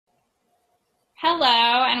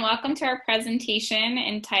Hello, and welcome to our presentation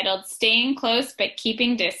entitled Staying Close but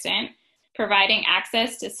Keeping Distant, Providing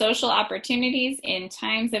Access to Social Opportunities in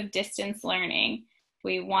Times of Distance Learning.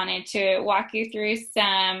 We wanted to walk you through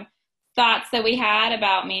some thoughts that we had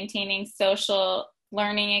about maintaining social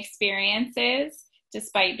learning experiences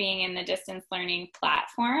despite being in the distance learning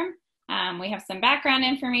platform. We have some background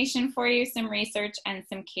information for you, some research, and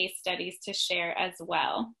some case studies to share as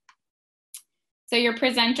well. So your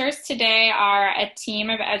presenters today are a team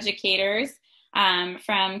of educators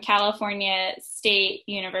from California State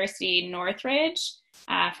University Northridge,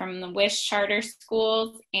 from the Wish Charter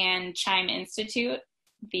Schools and Chime Institute,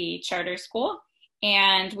 the charter school.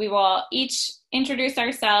 And we will each introduce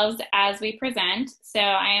ourselves as we present. So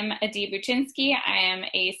I am Adie Buchinsky. I am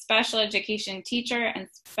a special education teacher and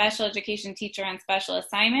special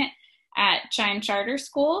assignment at Chime Charter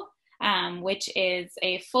School, which is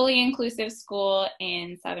a fully inclusive school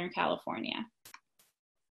in Southern California.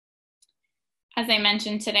 As I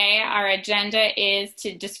mentioned today, our agenda is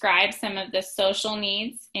to describe some of the social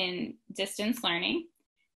needs in distance learning,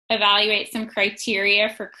 evaluate some criteria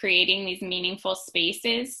for creating these meaningful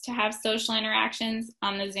spaces to have social interactions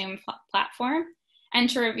on the Zoom platform, and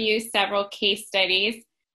to review several case studies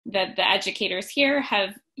that the educators here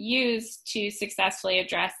have used to successfully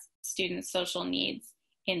address students' social needs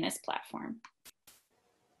in this platform.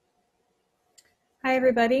 Hi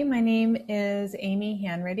everybody, my name is Amy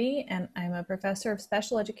Hanreddy and I'm a professor of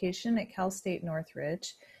special education at Cal State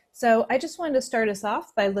Northridge. So I just wanted to start us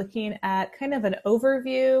off by looking at kind of an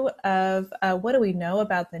overview of what do we know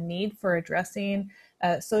about the need for addressing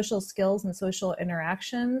social skills and social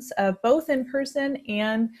interactions, both in person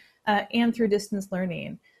and through distance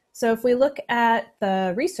learning. So if we look at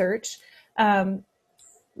the research,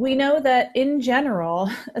 we know that in general,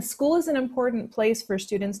 a school is an important place for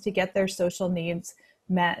students to get their social needs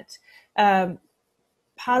met.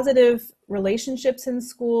 Positive relationships in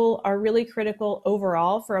school are really critical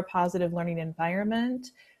overall for a positive learning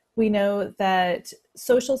environment. We know that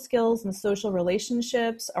social skills and social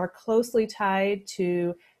relationships are closely tied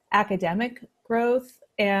to academic growth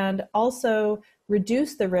and also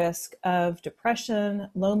reduce the risk of depression,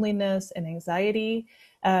 loneliness, and anxiety.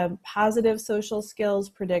 Positive social skills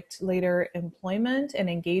predict later employment and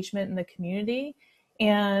engagement in the community,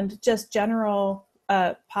 and just general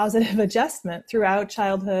positive adjustment throughout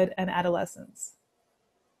childhood and adolescence.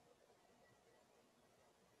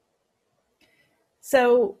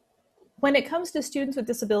 So when it comes to students with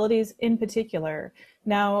disabilities in particular,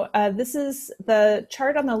 now this is the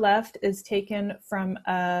chart on the left is taken from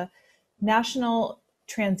a national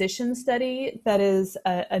transition study that is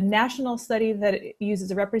a national study that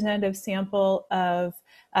uses a representative sample of,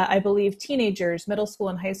 I believe, teenagers, middle school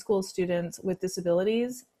and high school students with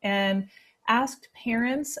disabilities, and asked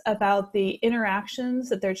parents about the interactions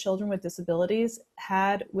that their children with disabilities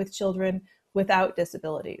had with children without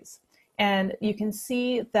disabilities. And you can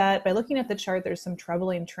see that by looking at the chart, there's some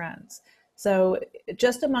troubling trends. So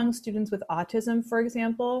just among students with autism, for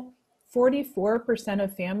example, 44%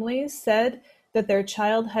 of families said that their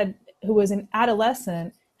child who was an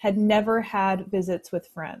adolescent had never had visits with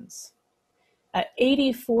friends.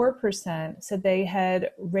 84% said they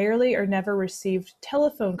had rarely or never received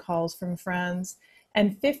telephone calls from friends,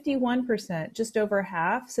 and 51%, just over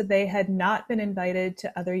half, said they had not been invited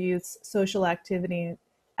to other youth's social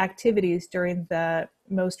activities during the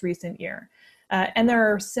most recent year. And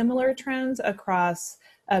there are similar trends across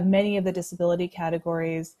many of the disability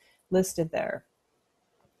categories listed there.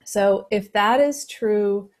 So if that is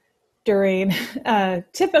true during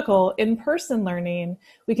typical in-person learning,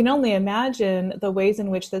 we can only imagine the ways in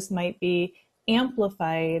which this might be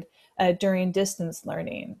amplified during distance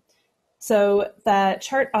learning. So that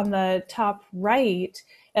chart on the top right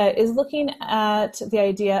is looking at the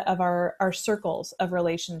idea of our circles of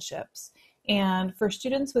relationships. And for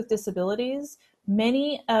students with disabilities,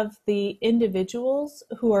 many of the individuals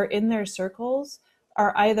who are in their circles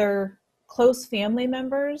are either close family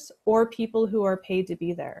members or people who are paid to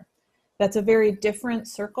be there. That's a very different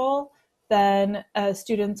circle than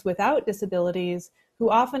students without disabilities, who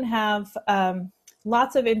often have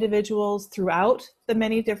lots of individuals throughout the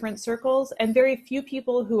many different circles and very few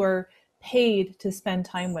people who are paid to spend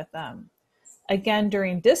time with them. Again,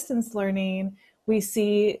 during distance learning, we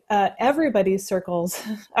see everybody's circles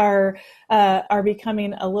are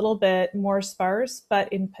becoming a little bit more sparse,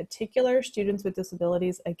 but in particular, students with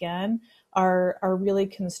disabilities, again, are really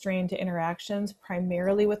constrained to interactions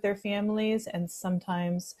primarily with their families, and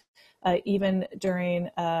sometimes even during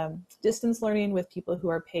distance learning with people who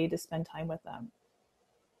are paid to spend time with them.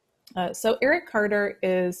 So Eric Carter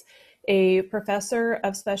is a professor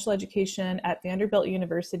of special education at Vanderbilt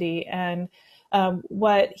University. And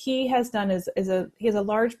what he has done is he has a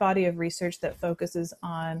large body of research that focuses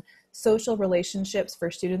on social relationships for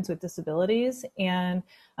students with disabilities. And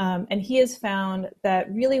he has found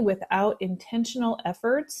that really without intentional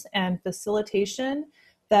efforts and facilitation,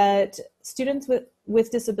 that students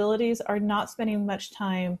with disabilities are not spending much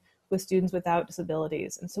time with students without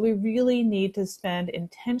disabilities. And so we really need to spend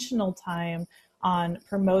intentional time on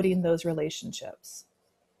promoting those relationships.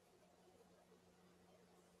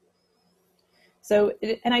 So,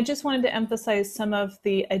 and I just wanted to emphasize some of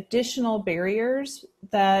the additional barriers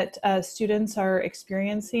that students are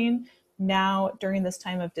experiencing now during this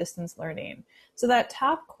time of distance learning. So that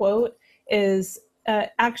top quote is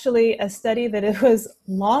actually a study that it was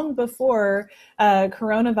long before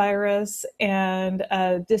coronavirus and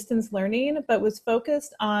distance learning, but was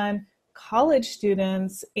focused on college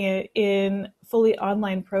students in fully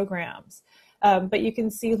online programs. But you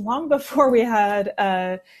can see long before we had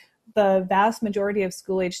the vast majority of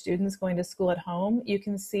school-age students going to school at home, you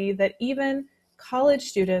can see that even college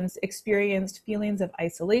students experienced feelings of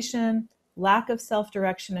isolation, lack of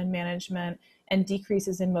self-direction and management, and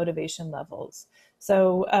decreases in motivation levels.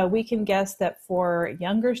 So we can guess that for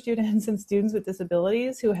younger students and students with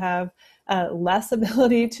disabilities who have less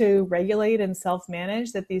ability to regulate and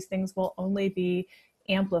self-manage, that these things will only be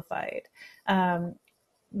amplified.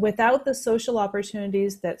 Without the social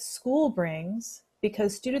opportunities that school brings,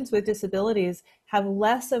 because students with disabilities have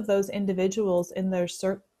less of those individuals in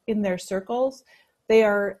their circles, they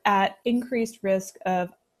are at increased risk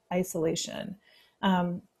of isolation.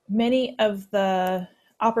 Many of the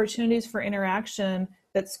opportunities for interaction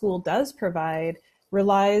that school does provide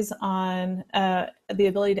relies on the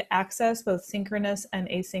ability to access both synchronous and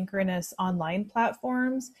asynchronous online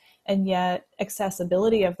platforms, and yet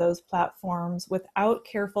accessibility of those platforms without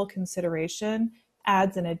careful consideration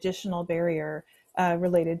adds an additional barrier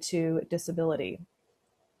related to disability.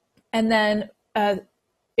 And then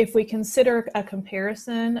if we consider a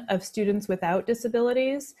comparison of students without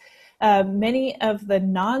disabilities, many of the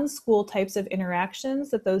non-school types of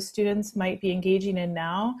interactions that those students might be engaging in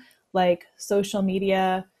now, like social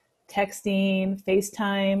media, texting,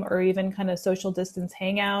 FaceTime, or even kind of social distance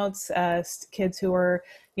hangouts, kids who are,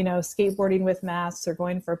 skateboarding with masks or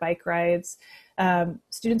going for bike rides,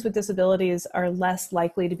 students with disabilities are less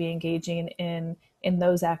likely to be engaging in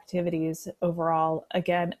those activities overall,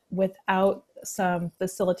 again, without some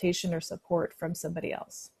facilitation or support from somebody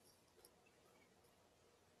else.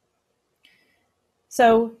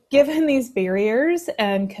 So given these barriers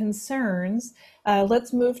and concerns,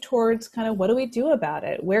 let's move towards kind of what do we do about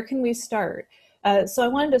it? Where can we start? So I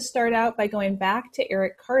wanted to start out by going back to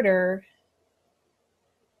Eric Carter.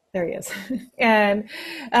 There he is. And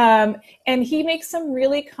he makes some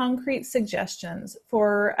really concrete suggestions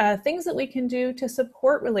for things that we can do to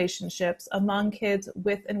support relationships among kids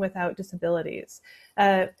with and without disabilities.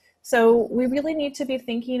 So we really need to be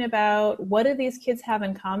thinking about what do these kids have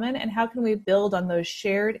in common and how can we build on those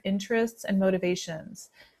shared interests and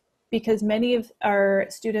motivations? Because many of our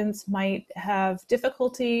students might have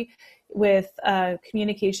difficulty with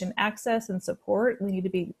communication access and support. We need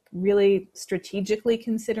to be really strategically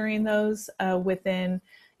considering those within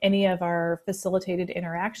any of our facilitated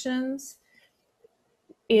interactions.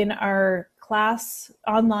 In our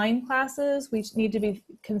online classes, we need to be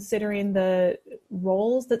considering the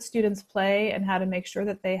roles that students play and how to make sure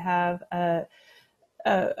that they have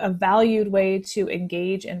a valued way to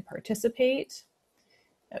engage and participate.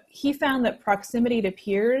 He found that proximity to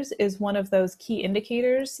peers is one of those key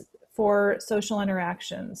indicators for social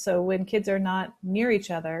interaction. So when kids are not near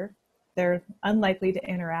each other, they're unlikely to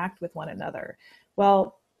interact with one another.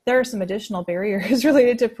 Well, there are some additional barriers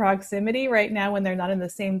related to proximity right now when they're not in the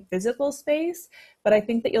same physical space, but I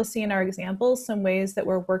think that you'll see in our examples some ways that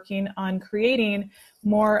we're working on creating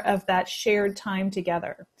more of that shared time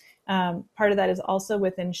together. Part of that is also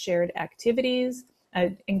within shared activities,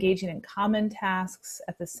 engaging in common tasks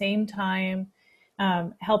at the same time,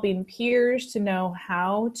 helping peers to know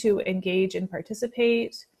how to engage and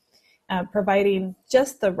participate, providing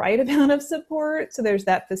just the right amount of support. So there's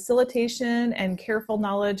that facilitation and careful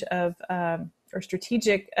knowledge of, or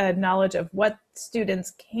strategic knowledge of what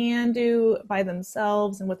students can do by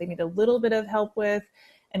themselves and what they need a little bit of help with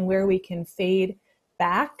and where we can fade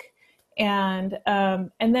back. And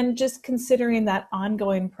then just considering that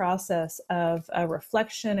ongoing process of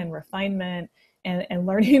reflection and refinement and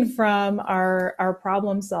learning from our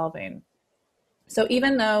problem solving. So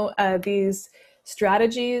even though these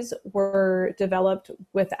strategies were developed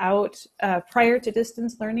without prior to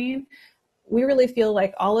distance learning, we really feel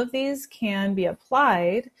like all of these can be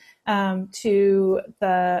applied to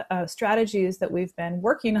the strategies that we've been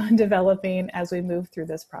working on developing as we move through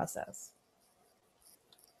this process.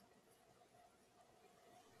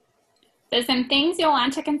 So some things you'll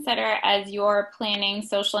want to consider as you're planning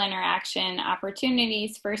social interaction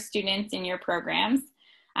opportunities for students in your programs.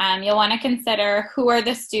 You'll want to consider who are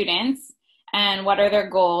the students and what are their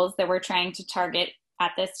goals that we're trying to target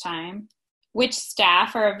at this time, which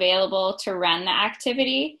staff are available to run the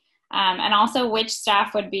activity, and also which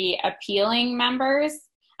staff would be appealing members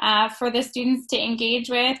for the students to engage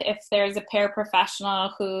with. If there's a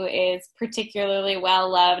paraprofessional who is particularly well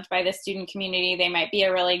loved by the student community, they might be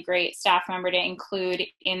a really great staff member to include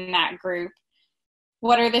in that group.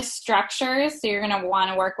 What are the structures? So you're going to want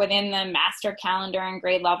to work within the master calendar and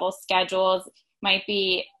grade level schedules. Might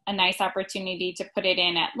be a nice opportunity to put it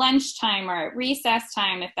in at lunchtime or at recess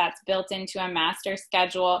time if that's built into a master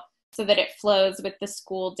schedule so that it flows with the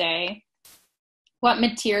school day. What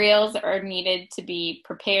materials are needed to be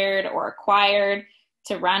prepared or acquired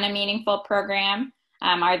to run a meaningful program?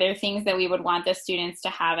 Are there things that we would want the students to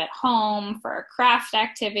have at home for a craft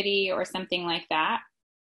activity or something like that?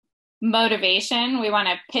 Motivation, we want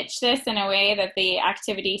to pitch this in a way that the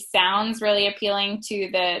activity sounds really appealing to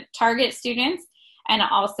the target students, and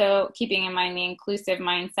also keeping in mind the inclusive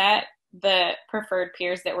mindset, the preferred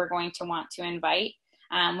peers that we're going to want to invite.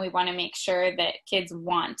 We want to make sure that kids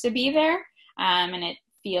want to be there and it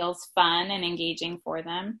feels fun and engaging for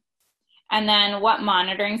them. And then what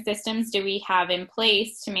monitoring systems do we have in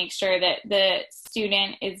place to make sure that the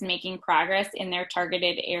student is making progress in their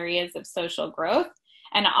targeted areas of social growth,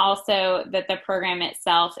 and also that the program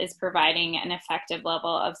itself is providing an effective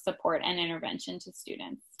level of support and intervention to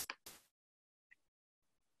students.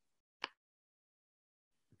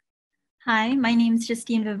 Hi, my name is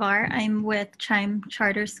Justine Vivar. I'm with Chime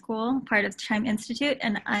Charter School, part of Chime Institute,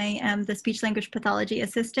 and I am the speech language pathology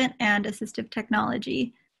assistant and assistive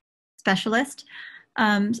technology specialist.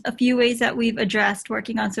 A few ways that we've addressed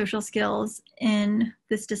working on social skills in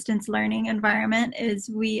this distance learning environment is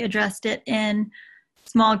we addressed it in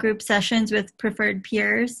small group sessions with preferred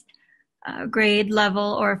peers, grade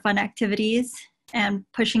level or fun activities, and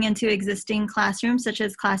pushing into existing classrooms such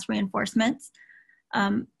as class reinforcements.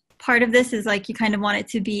 Part of this is like you kind of want it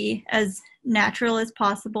to be as natural as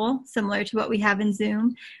possible, similar to what we have in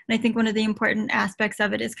Zoom. And I think one of the important aspects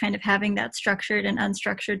of it is kind of having that structured and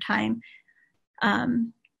unstructured time.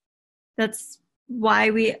 That's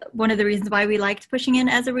why one of the reasons why we liked pushing in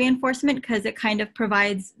as a reinforcement, because it kind of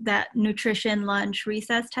provides that nutrition, lunch,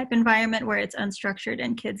 recess type environment where it's unstructured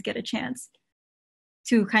and kids get a chance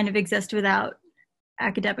to kind of exist without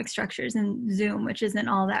academic structures in Zoom, which isn't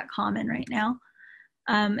all that common right now.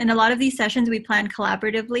 In a lot of these sessions, we plan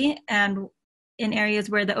collaboratively and in areas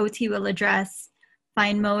where the OT will address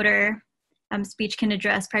fine motor, speech can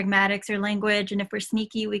address pragmatics or language, and if we're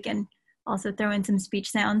sneaky, we can also throw in some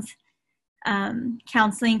speech sounds.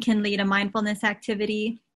 Counseling can lead a mindfulness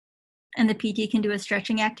activity, and the PT can do a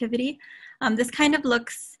stretching activity. This kind of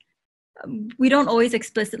looks, we don't always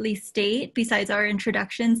explicitly state, besides our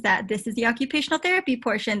introductions, that this is the occupational therapy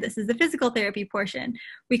portion, this is the physical therapy portion.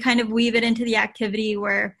 We kind of weave it into the activity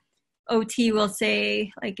where OT will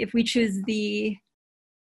say, like if we choose the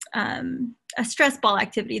a stress ball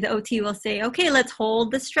activity, the OT will say, okay, let's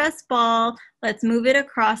hold the stress ball, let's move it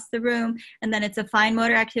across the room, and then it's a fine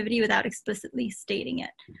motor activity without explicitly stating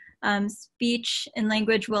it. Speech and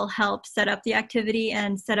language will help set up the activity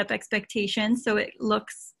and set up expectations, so it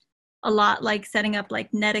looks a lot like setting up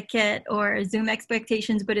like netiquette or Zoom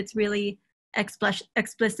expectations, but it's really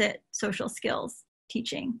explicit social skills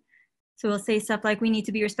teaching. So we'll say stuff like, we need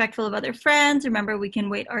to be respectful of other friends. Remember, we can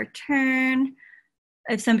wait our turn.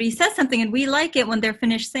 If somebody says something and we like it, when they're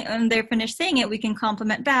finished saying it, we can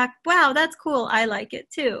compliment back. Wow, that's cool. I like it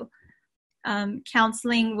too.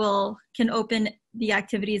 Counseling can open the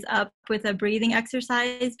activities up with a breathing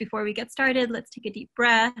exercise before we get started. Let's take a deep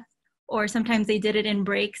breath. Or sometimes they did it in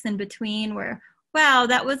breaks in between where, wow,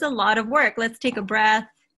 that was a lot of work. Let's take a breath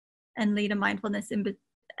and lead a mindfulness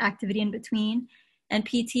activity in between. And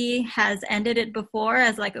PT has ended it before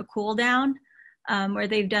as like a cool down, where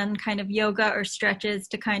they've done kind of yoga or stretches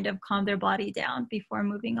to kind of calm their body down before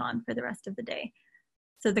moving on for the rest of the day.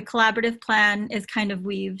 So the collaborative plan is kind of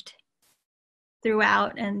weaved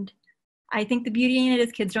throughout, and I think the beauty in it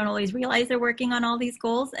is kids don't always realize they're working on all these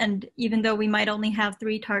goals. And even though we might only have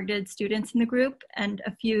 3 targeted students in the group and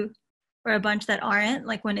a few or a bunch that aren't,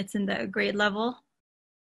 like when it's in the grade level,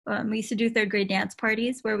 we used to do 3rd grade dance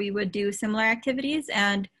parties where we would do similar activities.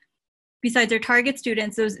 And besides our target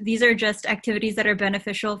students, these are just activities that are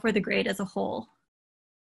beneficial for the grade as a whole.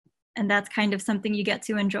 And that's kind of something you get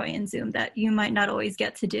to enjoy in Zoom that you might not always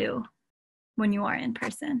get to do when you are in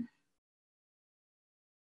person.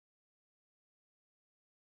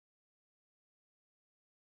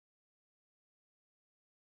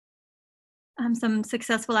 Some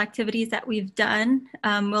successful activities that we've done,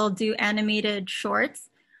 we'll do animated shorts.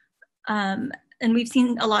 And we've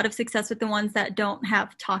seen a lot of success with the ones that don't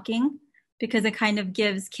have talking, because it kind of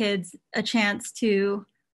gives kids a chance to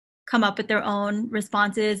come up with their own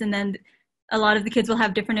responses. And then a lot of the kids will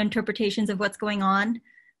have different interpretations of what's going on.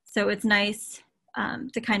 So it's nice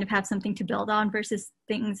to kind of have something to build on versus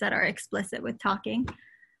things that are explicit with talking.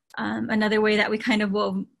 Another way that we kind of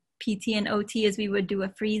wove PT and OT is we would do a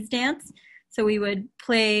freeze dance. So we would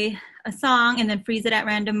play a song and then freeze it at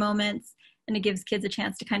random moments. And it gives kids a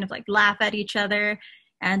chance to kind of like laugh at each other.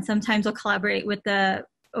 And sometimes we'll collaborate with the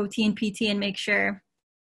OT and PT and make sure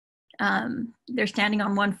they're standing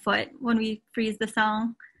on one foot when we freeze the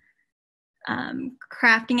song.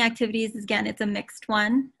 Crafting activities, again, it's a mixed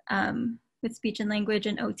one with speech and language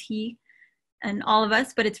and OT and all of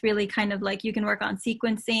us, but it's really kind of like you can work on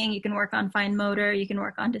sequencing, you can work on fine motor, you can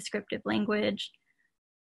work on descriptive language.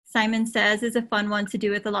 Simon Says is a fun one to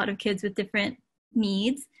do with a lot of kids with different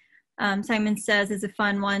needs. Simon Says is a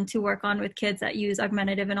fun one to work on with kids that use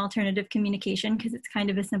augmentative and alternative communication, because it's kind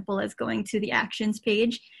of as simple as going to the actions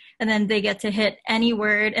page and then they get to hit any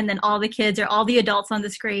word, and then all the kids or all the adults on the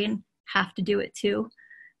screen have to do it too.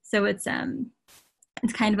 So it's kind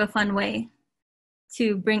of a fun way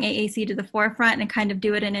to bring AAC to the forefront and kind of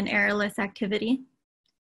do it in an errorless activity.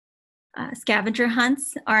 Scavenger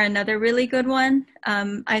hunts are another really good one.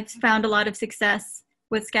 I've found a lot of success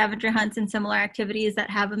with scavenger hunts and similar activities that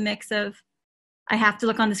have a mix of, I have to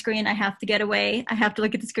look on the screen, I have to get away, I have to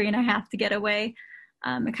look at the screen, I have to get away.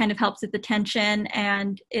 It kind of helps with the tension,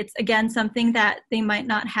 and it's, again, something that they might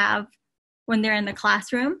not have when they're in the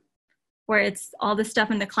classroom, where it's all the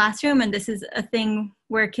stuff in the classroom, and this is a thing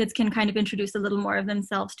where kids can kind of introduce a little more of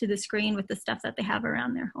themselves to the screen with the stuff that they have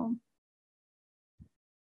around their home.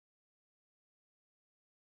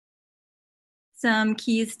 Some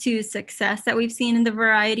keys to success that we've seen in the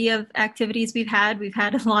variety of activities we've had. We've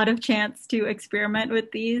had a lot of chance to experiment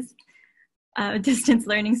with these distance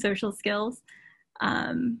learning social skills.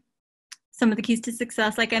 Some of the keys to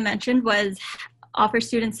success, like I mentioned, was offer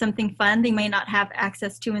students something fun they may not have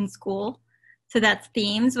access to in school. So that's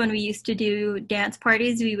themes. When we used to do dance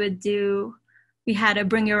parties, we had a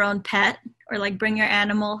bring your own pet, or like bring your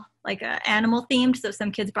animal, like animal themed. So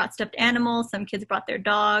some kids brought stuffed animals, some kids brought their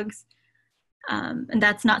dogs. And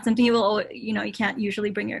that's not something you can't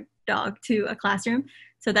usually bring your dog to a classroom.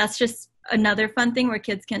 So that's just another fun thing where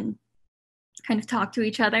kids can kind of talk to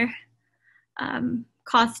each other.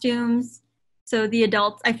 Costumes. So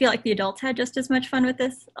I feel like the adults had just as much fun with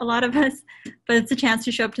this, a lot of us, but it's a chance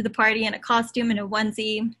to show up to the party in a costume, in a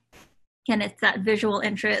onesie, and it's that visual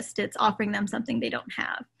interest. It's offering them something they don't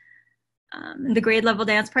have. And the grade level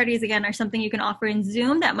dance parties, again, are something you can offer in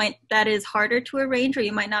Zoom that is harder to arrange, or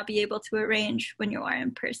you might not be able to arrange when you are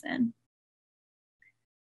in person.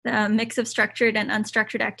 The mix of structured and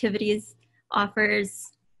unstructured activities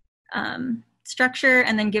offers structure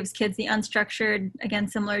and then gives kids the unstructured, again,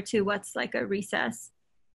 similar to what's like a recess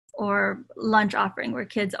or lunch offering, where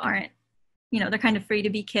kids aren't, they're kind of free to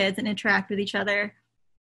be kids and interact with each other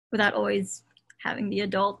without always having the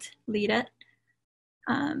adult lead it.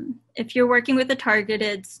 If you're working with a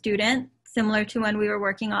targeted student, similar to when we were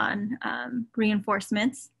working on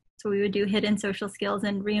reinforcements, so we would do hidden social skills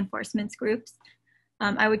and reinforcements groups,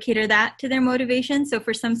 I would cater that to their motivation. So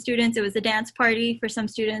for some students, it was a dance party. For some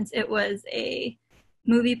students, it was a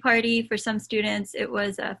movie party. For some students, it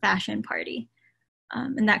was a fashion party.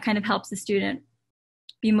 And that kind of helps the student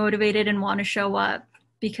be motivated and want to show up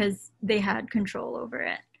because they had control over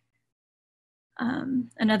it.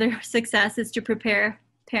 Another success is to prepare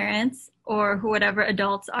parents or whatever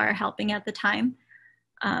adults are helping at the time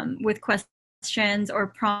with questions or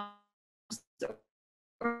prompts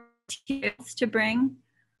or materials to bring.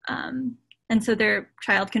 And so their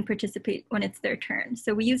child can participate when it's their turn.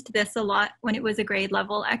 So we used this a lot when it was a grade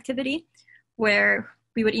level activity, where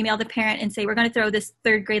we would email the parent and say, we're going to throw this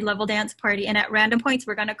third grade level dance party, and at random points,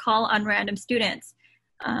 we're going to call on random students.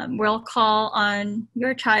 We'll call on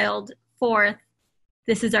your child fourth.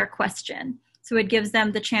 This is our question. So it gives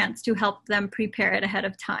them the chance to help them prepare it ahead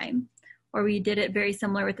of time. Or we did it very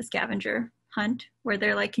similar with the scavenger hunt, where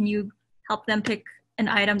they're like, can you help them pick an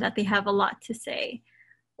item that they have a lot to say?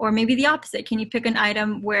 Or maybe the opposite. Can you pick an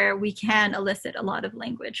item where we can elicit a lot of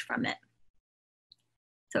language from it?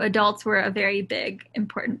 So adults were a very big,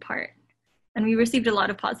 important part. And we received a lot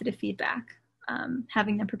of positive feedback,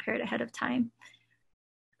 having them prepared ahead of time.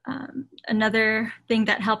 Another thing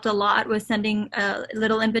that helped a lot was sending a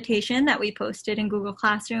little invitation that we posted in Google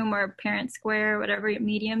Classroom or Parent Square, whatever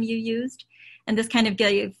medium you used. And this kind of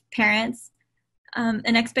gave parents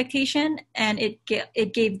an expectation, and it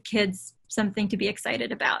gave kids something to be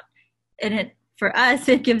excited about. And for us,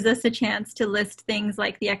 it gives us a chance to list things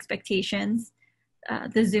like the expectations,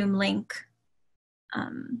 the Zoom link,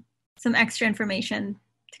 some extra information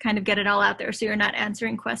to kind of get it all out there so you're not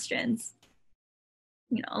answering questions,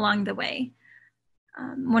 along the way.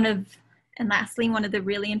 Lastly, one of the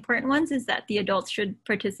really important ones is that the adults should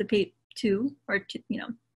participate too, or to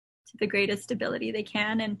the greatest ability they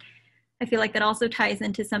can. And I feel like that also ties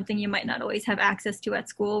into something you might not always have access to at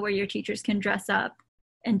school, where your teachers can dress up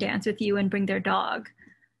and dance with you and bring their dog.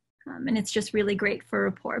 And it's just really great for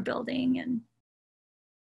rapport building and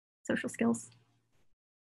social skills.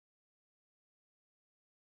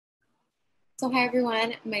 So hi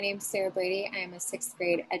everyone, my name is Sarah Brady. I am a 6th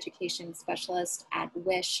grade education specialist at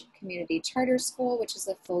Wish Community Charter School, which is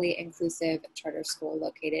a fully inclusive charter school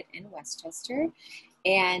located in Westchester.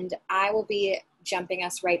 And I will be jumping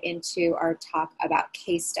us right into our talk about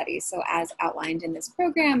case studies. So as outlined in this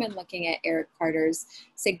program and looking at Eric Carter's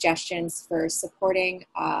suggestions for supporting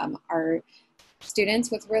our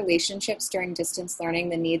students with relationships during distance learning,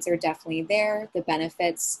 the needs are definitely there. The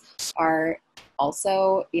benefits are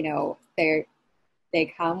also,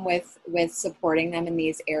 they come with supporting them in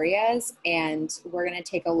these areas. And we're going to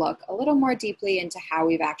take a look a little more deeply into how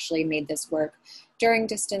we've actually made this work during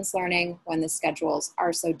distance learning when the schedules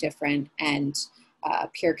are so different and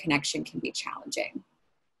peer connection can be challenging.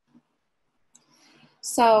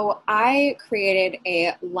 So I created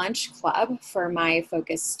a lunch club for my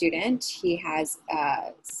focus student. He has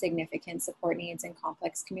significant support needs and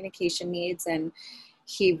complex communication needs, and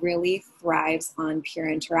he really thrives on peer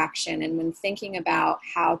interaction. And when thinking about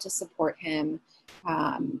how to support him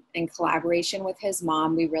in collaboration with his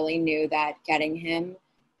mom, we really knew that getting him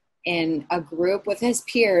in a group with his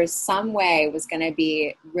peers some way was going to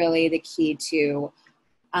be really the key to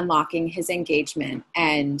unlocking his engagement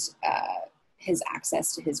and his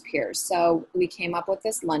access to his peers. So we came up with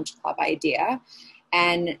this lunch club idea,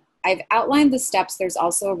 and I've outlined the steps. There's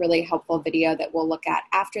also a really helpful video that we'll look at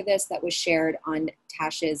after this that was shared on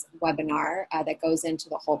Tash's webinar that goes into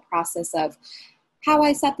the whole process of how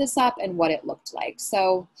I set this up and what it looked like.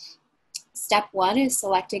 So step 1 is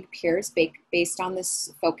selecting peers based on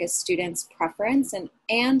this focus student's preference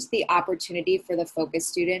and the opportunity for the focus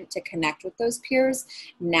student to connect with those peers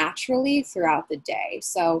naturally throughout the day.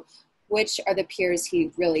 So which are the peers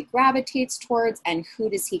he really gravitates towards, and who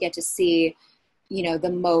does he get to see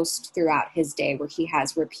the most throughout his day, where he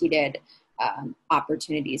has repeated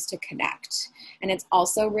opportunities to connect. And it's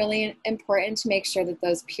also really important to make sure that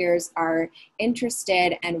those peers are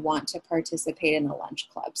interested and want to participate in the lunch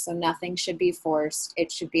club. So nothing should be forced.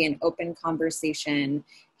 It should be an open conversation.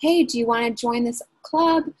 Hey, do you want to join this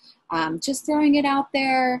club? Just throwing it out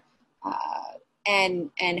there. And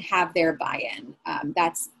have their buy-in.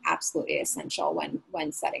 That's absolutely essential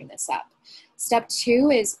when setting this up. Step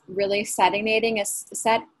 2 is really set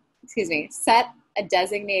a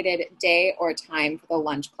designated day or time for the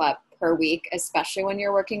lunch club per week, especially when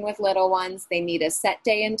you're working with little ones. They need a set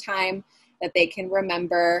day and time that they can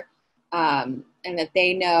remember, and that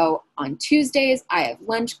they know on Tuesdays I have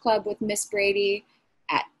lunch club with Miss Brady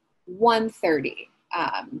at 1:30.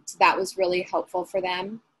 So that was really helpful for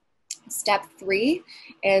them. Step 3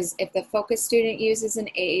 is if the focus student uses an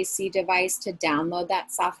AAC device, to download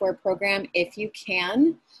that software program, if you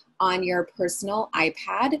can, on your personal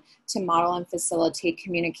iPad to model and facilitate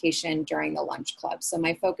communication during the lunch club. So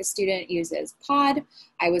my focus student uses Pod.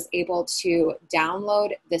 I was able to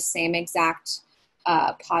download the same exact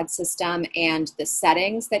Pod system and the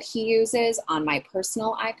settings that he uses on my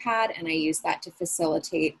personal iPad, and I use that to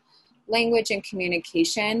facilitate language and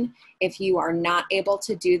communication. If you are not able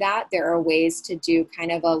to do that, there are ways to do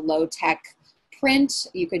kind of a low-tech print.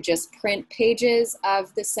 You could just print pages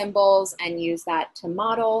of the symbols and use that to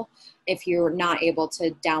model if you're not able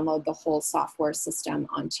to download the whole software system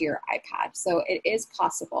onto your iPad. So it is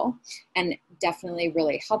possible, and definitely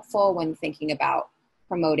really helpful when thinking about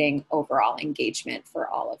promoting overall engagement for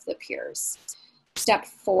all of the peers. Step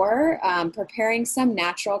 4, preparing some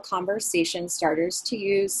natural conversation starters to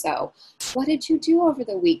use. So, what did you do over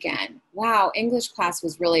the weekend? Wow, English class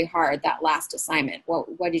was really hard, that last assignment.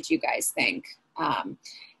 What did you guys think?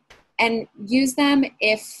 And use them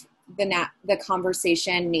if the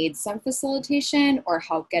conversation needs some facilitation or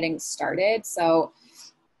help getting started. So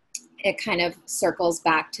it kind of circles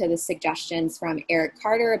back to the suggestions from Eric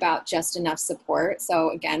Carter about just enough support. So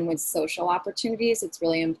again, with social opportunities, it's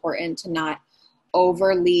really important to not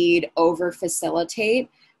over lead, over facilitate.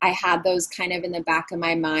 I had those kind of in the back of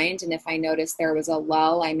my mind. And if I noticed there was a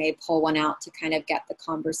lull, I may pull one out to kind of get the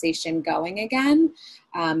conversation going again.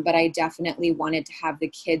 But I definitely wanted to have the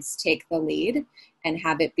kids take the lead and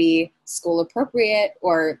have it be school appropriate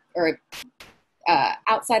or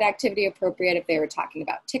outside activity appropriate if they were talking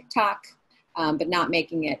about TikTok, but not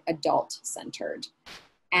making it adult centered.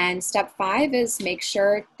 And step 5 is make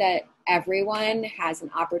sure that everyone has an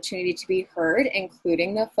opportunity to be heard,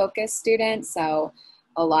 including the focus student. So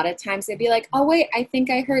a lot of times they'd be like, oh, wait, I think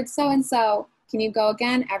I heard so-and-so. Can you go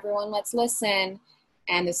again? Everyone, let's listen.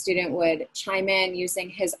 And the student would chime in using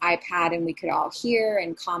his iPad and we could all hear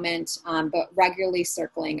and comment, but regularly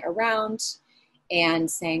circling around and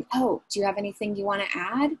saying, oh, do you have anything you want to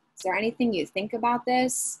add? Is there anything you think about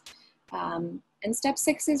this? And step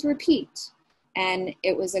 6 is repeat. And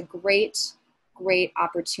it was a great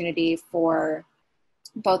opportunity for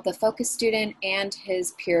both the focus student and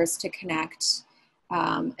his peers to connect,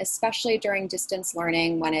 especially during distance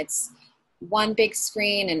learning when it's one big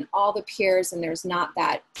screen and all the peers and there's not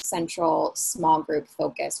that central small group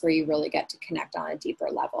focus where you really get to connect on a deeper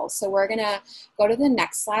level. So we're gonna go to the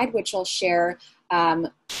next slide, which will share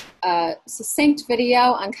a succinct video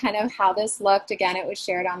on kind of how this looked. Again, it was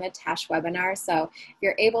shared on the TASH webinar. So if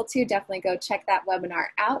you're able to, definitely go check that webinar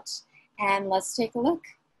out and let's take a look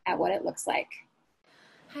at what it looks like.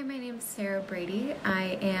 Hi, my name is Sarah Brady.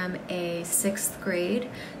 I am a 6th grade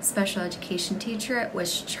special education teacher at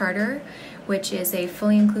Wish Charter, which is a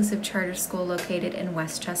fully inclusive charter school located in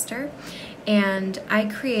Westchester. And I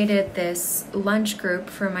created this lunch group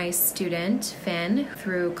for my student, Finn,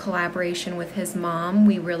 through collaboration with his mom.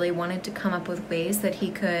 We really wanted to come up with ways that he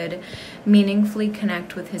could meaningfully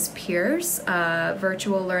connect with his peers.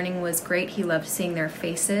 Virtual learning was great. He loved seeing their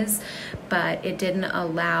faces, but it didn't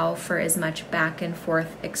allow for as much back and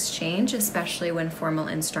forth exchange, especially when formal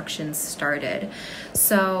instructions started.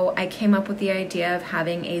 So I came up with the idea of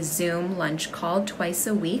having a Zoom lunch call twice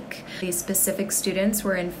a week. These specific students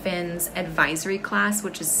were in Finn's advisory class,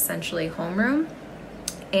 which is essentially homeroom,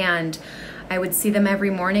 and I would see them every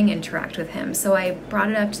morning, interact with him. So I brought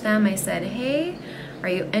it up to them. I said, hey, are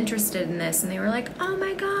you interested in this? And they were like, oh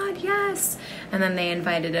my God, yes. And then they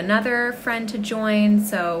invited another friend to join.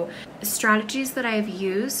 So strategies that I've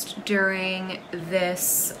used during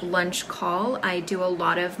this lunch call, I do a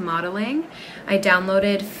lot of modeling. I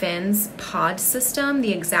downloaded Finn's pod system,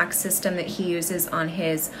 the exact system that he uses on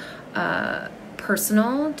his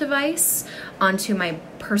personal device, onto my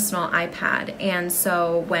personal iPad. And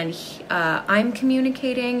so when I'm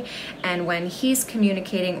communicating and when he's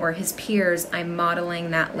communicating or his peers, I'm modeling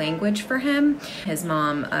that language for him. His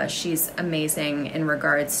mom, she's amazing in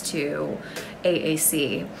regards to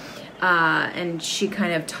AAC. And she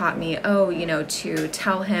kind of taught me, to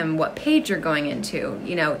tell him what page you're going into,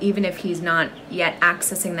 even if he's not yet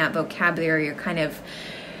accessing that vocabulary, you're kind of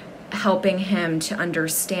helping him to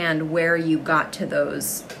understand where you got to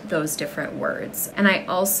those different words. And I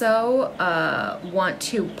also want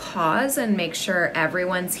to pause and make sure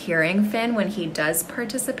everyone's hearing Finn when he does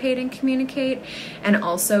participate and communicate, and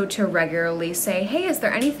also to regularly say, hey, is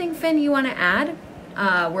there anything, Finn, you want to add?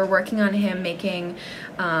 We're working on him making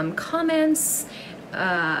comments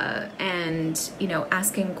and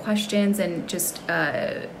asking questions and just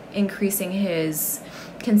increasing his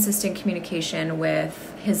consistent communication with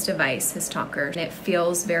his device, his talker. It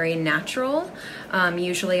feels very natural.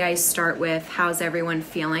 Usually I start with how's everyone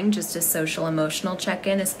feeling, just a social emotional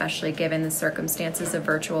check-in, especially given the circumstances of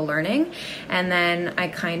virtual learning. And then I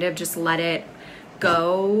kind of just let it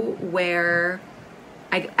go where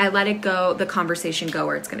I let it go, the conversation go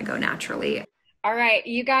where it's going to go naturally. All right,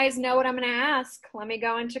 you guys know what I'm going to ask. Let me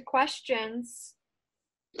go into questions.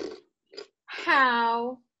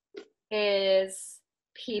 How is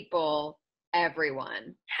people,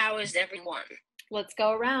 everyone? How is everyone? Let's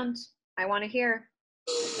go around. I want to hear.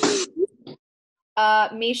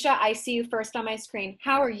 Misha, I see you first on my screen.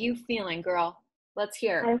 How are you feeling, girl? Let's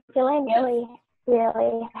hear. I'm feeling really,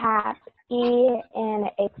 really happy and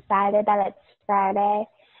excited that it's Friday.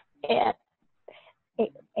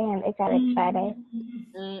 And excited it's Friday.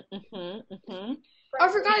 I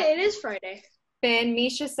forgot it is Friday. Finn,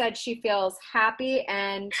 Misha said she feels happy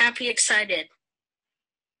and excited.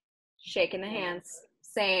 Shaking the hands.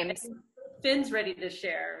 Same. Finn's ready to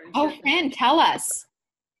share. Oh, Finn, tell us.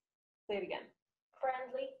 Say it again.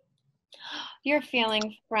 Friendly. You're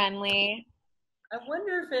feeling friendly. I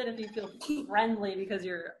wonder, Finn, if you feel friendly because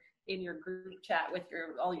you're in your group chat with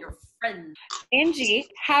all your friends. Angie,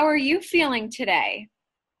 how are you feeling today?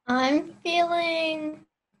 I'm feeling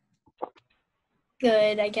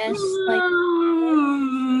good, I guess.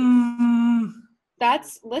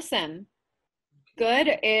 Listen,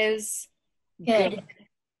 good is good.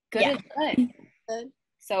 Good Yeah. is good. Good.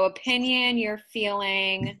 So opinion, you're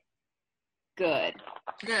feeling good.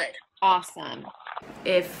 Good. Awesome.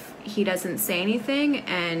 If he doesn't say anything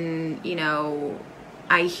and, you know,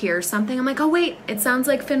 I hear something, I'm like, oh, wait, it sounds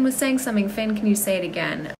like Finn was saying something. Finn, can you say it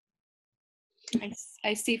again?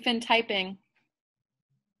 I see Finn typing.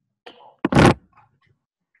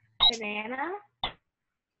 Banana.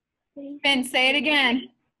 Finn, say it again.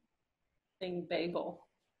 Thing bagel.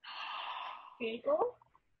 Bagel.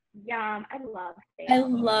 Yum. I love I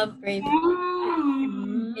bagels. love gravy.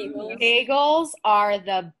 Bagels. Bagels are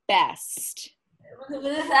the best.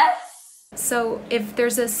 So if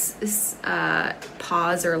there's this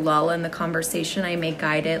pause or lull in the conversation, I may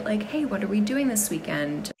guide it like, hey, what are we doing this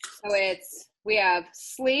weekend? So we have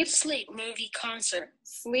sleep, movie, concert.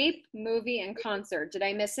 sleep, movie, and concert. Did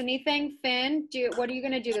I miss anything, Finn? What are you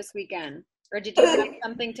going to do this weekend? Or did you have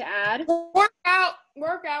something to add?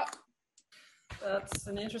 Workout. That's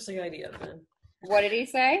an interesting idea, Ben. What did he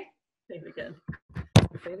say? Say it again.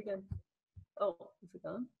 Say it again. Oh, is it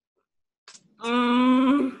gone?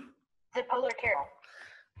 The Polar Carol.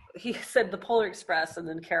 He said the Polar Express and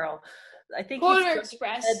then Carol. I think Polar he's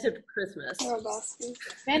Express. head to Christmas.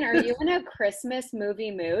 Finn, are you in a Christmas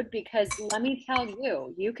movie mood? Because let me tell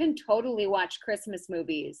you, you can totally watch Christmas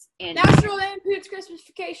movies. And National Lampoon's Christmas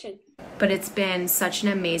Vacation. But it's been such an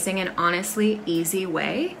amazing and honestly easy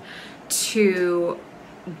way to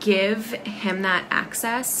give him that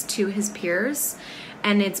access to his peers,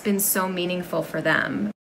 and it's been so meaningful for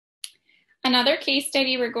them. Another case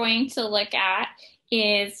study we're going to look at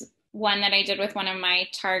is one that I did with one of my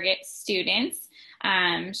target students.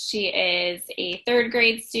 She is a third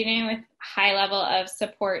grade student with high level of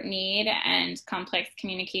support need and complex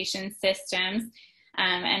communication systems,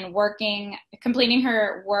 and completing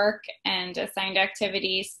her work and assigned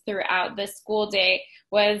activities throughout the school day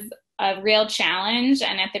was a real challenge.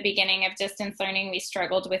 And at the beginning of distance learning, we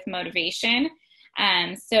struggled with motivation.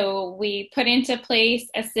 So we put into place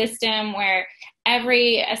a system where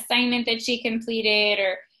every assignment that she completed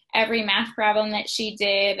or every math problem that she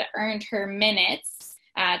did earned her minutes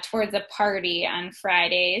towards a party on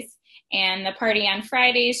Fridays. And the party on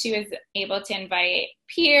Fridays, she was able to invite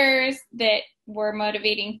peers that were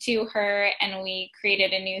motivating to her, and we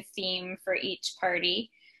created a new theme for each party.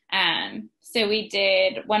 So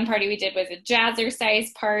one party we did was a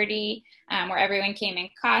jazzercise party where everyone came in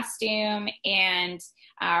costume, and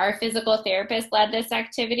our physical therapist led this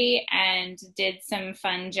activity and did some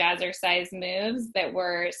fun jazzercise moves that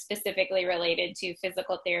were specifically related to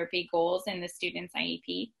physical therapy goals in the student's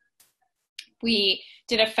IEP. We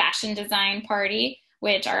did a fashion design party,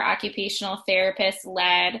 which our occupational therapist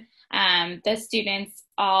led. The students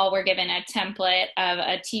all were given a template of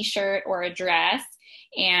a t-shirt or a dress.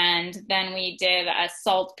 And then we did a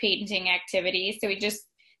salt painting activity. So we just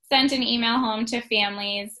sent an email home to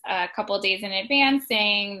families a couple of days in advance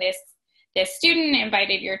saying this student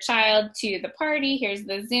invited your child to the party. Here's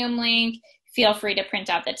the Zoom link. Feel free to print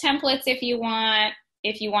out the templates if you want.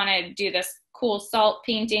 If you want to do this cool salt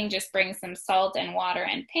painting, just bring some salt and water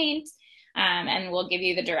and paint, and we'll give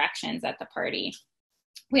you the directions at the party.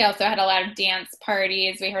 We also had a lot of dance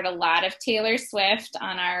parties. We heard a lot of Taylor Swift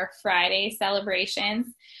on our Friday celebrations.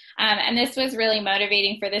 And this was really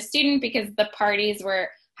motivating for the student because the parties were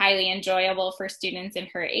highly enjoyable for students in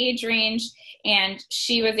her age range. And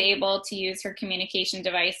she was able to use her communication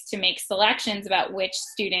device to make selections about which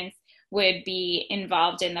students would be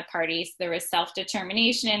involved in the party. So there was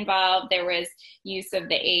self-determination involved. There was use of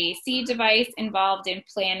the AAC device involved in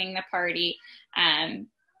planning the party.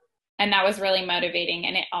 And that was really motivating.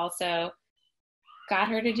 And it also got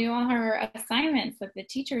her to do all her assignments that the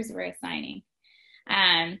teachers were assigning.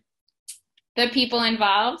 The people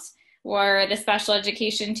involved were the special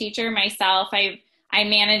education teacher, myself. I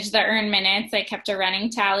managed the earned minutes. I kept a running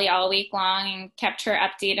tally all week long and kept her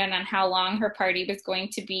updated on how long her party was going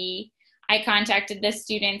to be. I contacted the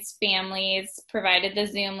students' families, provided the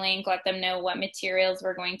Zoom link, let them know what materials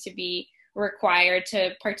were going to be required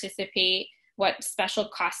to participate, what special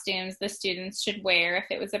costumes the students should wear if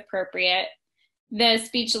it was appropriate. The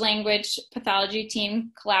speech language pathology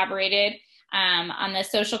team collaborated on the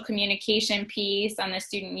social communication piece, on the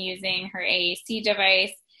student using her AAC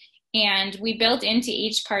device. And we built into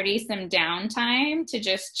each party some downtime to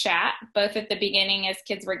just chat, both at the beginning as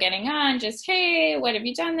kids were getting on, just, hey, what have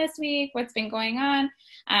you done this week? What's been going on?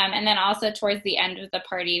 And then also towards the end of the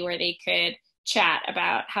party where they could chat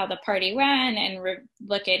about how the party went and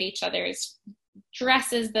look at each other's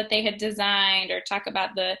dresses that they had designed or talk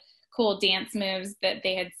about the cool dance moves that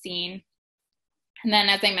they had seen. And then,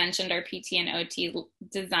 as I mentioned, our PT and OT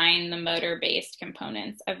designed the motor-based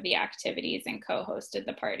components of the activities and co-hosted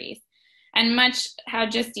the parties. And much how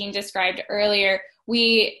Justine described earlier,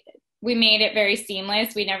 we made it very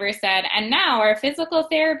seamless. We never said, and now our physical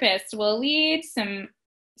therapist will lead some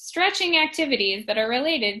stretching activities that are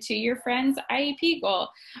related to your friend's IEP goal.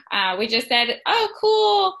 We just said, oh,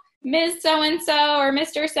 cool, Ms. So-and-so or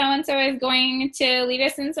Mr. So-and-so is going to lead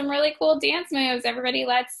us in some really cool dance moves. Everybody,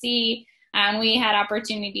 let's see. We had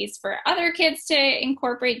opportunities for other kids to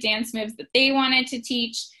incorporate dance moves that they wanted to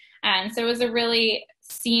teach. So it was a really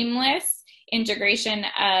seamless integration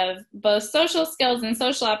of both social skills and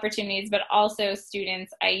social opportunities, but also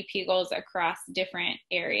students' IEP goals across different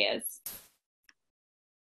areas.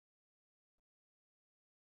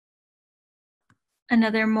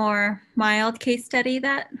 Another more mild case study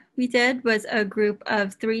that we did was a group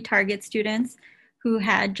of 3 target students who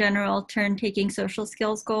had general turn-taking social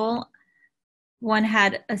skills goal. One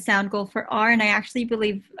had a sound goal for R, and I actually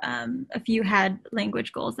believe a few had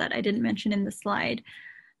language goals that I didn't mention in the slide.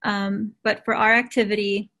 But for our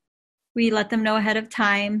activity, we let them know ahead of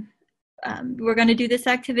time, we're going to do this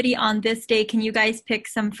activity on this day. Can you guys pick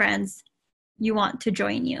some friends you want to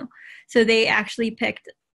join you? So they actually picked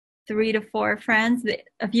 3 to 4 friends.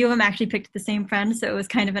 A few of them actually picked the same friend, so it was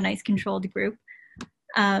kind of a nice controlled group.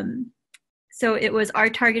 So it was our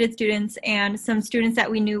targeted students and some students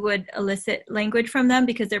that we knew would elicit language from them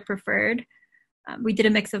because they're preferred. We did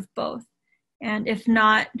a mix of both. And if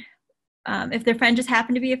not, if their friend just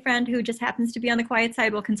happened to be a friend who just happens to be on the quiet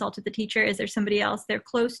side, we'll consult with the teacher. Is there somebody else they're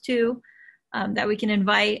close to that we can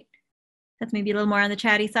invite that's maybe a little more on the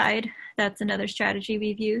chatty side? That's another strategy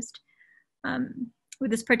we've used.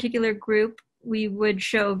 With this particular group, we would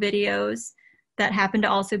show videos that happen to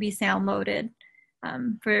also be sound loaded.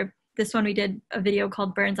 For this one, we did a video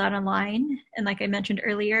called Burns Out Online. And like I mentioned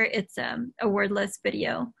earlier, it's a wordless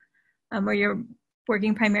video where you're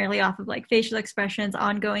working primarily off of like facial expressions,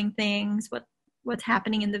 ongoing things, what's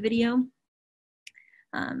happening in the video.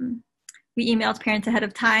 We emailed parents ahead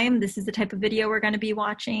of time. This is the type of video we're going to be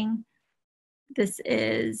watching. This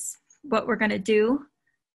is what we're going to do.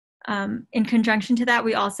 In conjunction to that,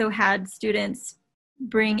 we also had students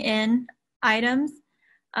bring in items.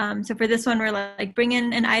 So for this one, we're like, bring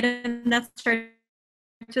in an item that starts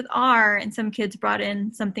with R, and some kids brought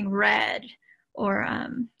in something red or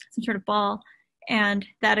some sort of ball. And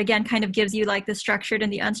that again kind of gives you like the structured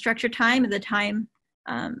and the unstructured time, and the time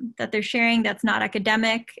that they're sharing that's not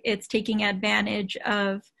academic. It's taking advantage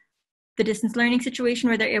of the distance learning situation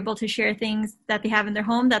where they're able to share things that they have in their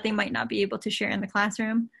home that they might not be able to share in the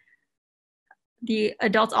classroom. The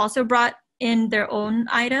adults also brought in their own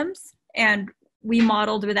items, and we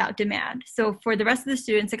modeled without demand. So for the rest of the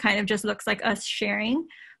students, it kind of just looks like us sharing,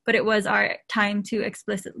 but it was our time to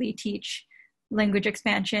explicitly teach language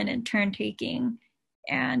expansion and turn taking.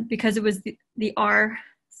 And because it was the R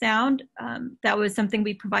sound, that was something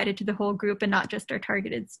we provided to the whole group and not just our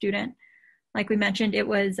targeted student. Like we mentioned,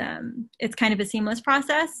 it's kind of a seamless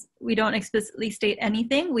process. We don't explicitly state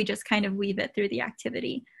anything. We just kind of weave it through the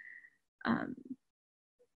activity.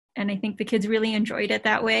 And I think the kids really enjoyed it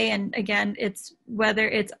that way. And again, it's whether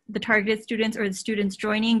it's the targeted students or the students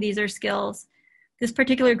joining, these are skills. This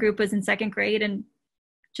particular group was in 2nd grade, and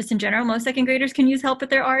just in general, most 2nd graders can use help with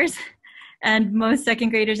their R's. And most 2nd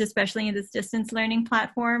graders, especially in this distance learning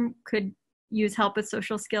platform, could use help with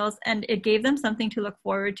social skills. And it gave them something to look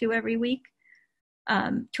forward to every week.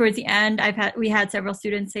 Towards the end, we had several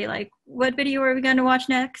students say like, what video are we going to watch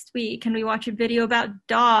next week? Can we watch a video about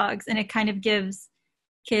dogs? And it kind of gives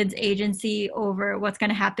kids agency over what's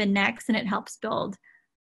going to happen next, and it helps build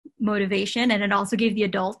motivation. And it also gave the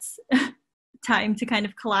adults time to kind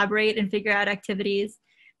of collaborate and figure out activities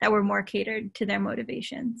that were more catered to their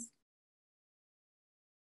motivations.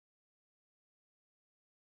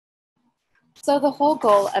 So the whole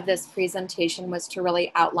goal of this presentation was to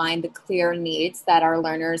really outline the clear needs that our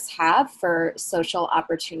learners have for social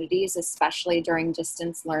opportunities, especially during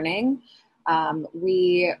distance learning.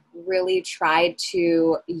 We really tried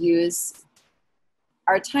to use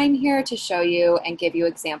our time here to show you and give you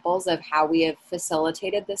examples of how we have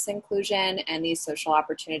facilitated this inclusion and these social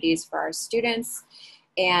opportunities for our students.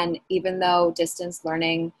 And even though distance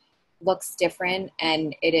learning looks different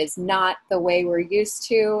and it is not the way we're used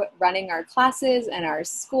to running our classes and our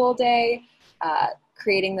school day,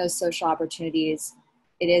 creating those social opportunities,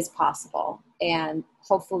 it is possible. And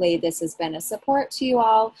hopefully this has been a support to you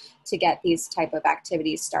all to get these type of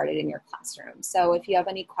activities started in your classroom. So if you have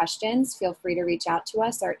any questions, feel free to reach out to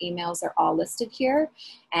us. Our emails are all listed here,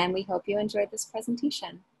 and we hope you enjoyed this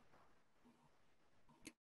presentation.